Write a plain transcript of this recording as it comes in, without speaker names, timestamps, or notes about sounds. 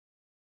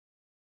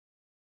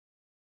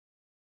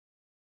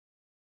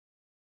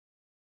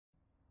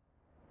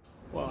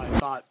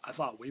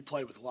thought we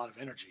played with a lot of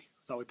energy.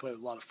 I thought we played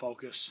with a lot of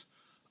focus.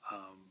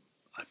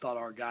 I thought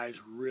our guys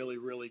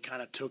really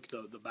kind of took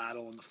the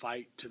battle and the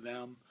fight to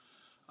them.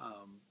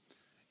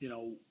 You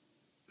know,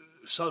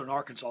 Southern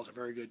Arkansas is a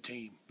very good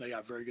team. They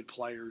got very good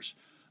players.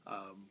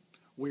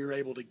 We were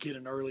able to get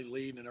an early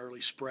lead and an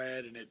early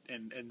spread,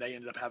 and they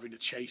ended up having to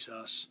chase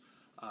us.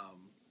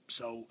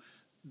 So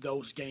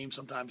those games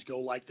sometimes go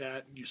like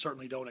that. You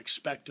certainly don't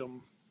expect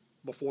them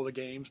before the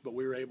games, but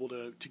we were able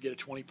to get a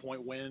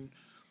 20-point win.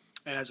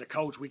 And as a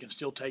coach, we can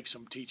still take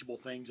some teachable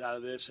things out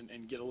of this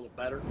and get a little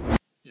better.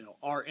 You know,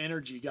 our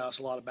energy got us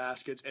a lot of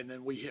baskets, and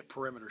then we hit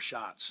perimeter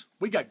shots.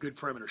 We got good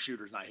perimeter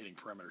shooters not hitting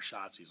perimeter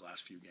shots these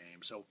last few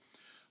games. So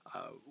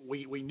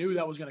we knew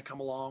that was going to come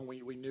along.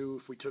 We knew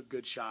if we took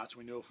good shots,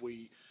 we knew if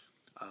we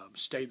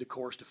stayed the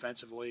course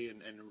defensively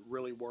and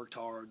really worked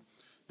hard,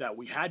 that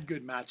we had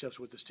good matchups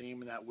with this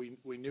team and that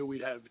we knew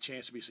we'd have a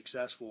chance to be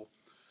successful.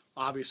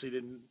 Obviously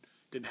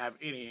didn't have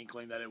any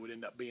inkling that it would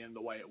end up being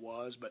the way it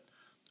was, but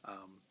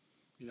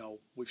you know,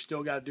 we've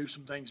still got to do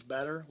some things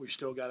better. We've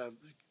still got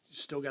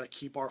to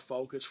keep our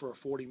focus for a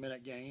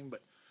 40-minute game,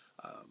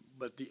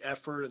 but the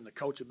effort and the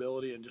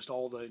coachability and just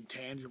all the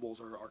intangibles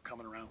are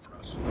coming around for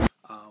us.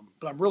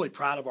 But I'm really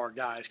proud of our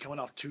guys coming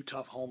off 2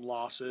 tough home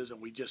losses,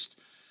 and we just,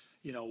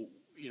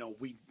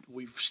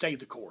 we've stayed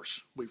the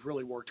course. We've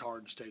really worked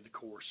hard and stayed the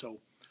course. So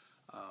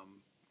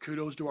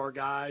kudos to our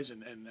guys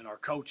and our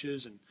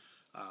coaches, and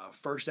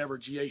first ever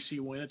GAC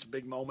win. It's a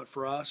big moment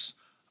for us.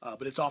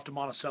 But it's off to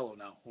Monticello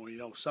now.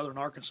 Well, Southern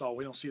Arkansas,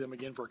 we don't see them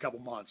again for a couple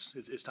months.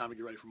 It's time to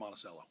get ready for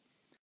Monticello.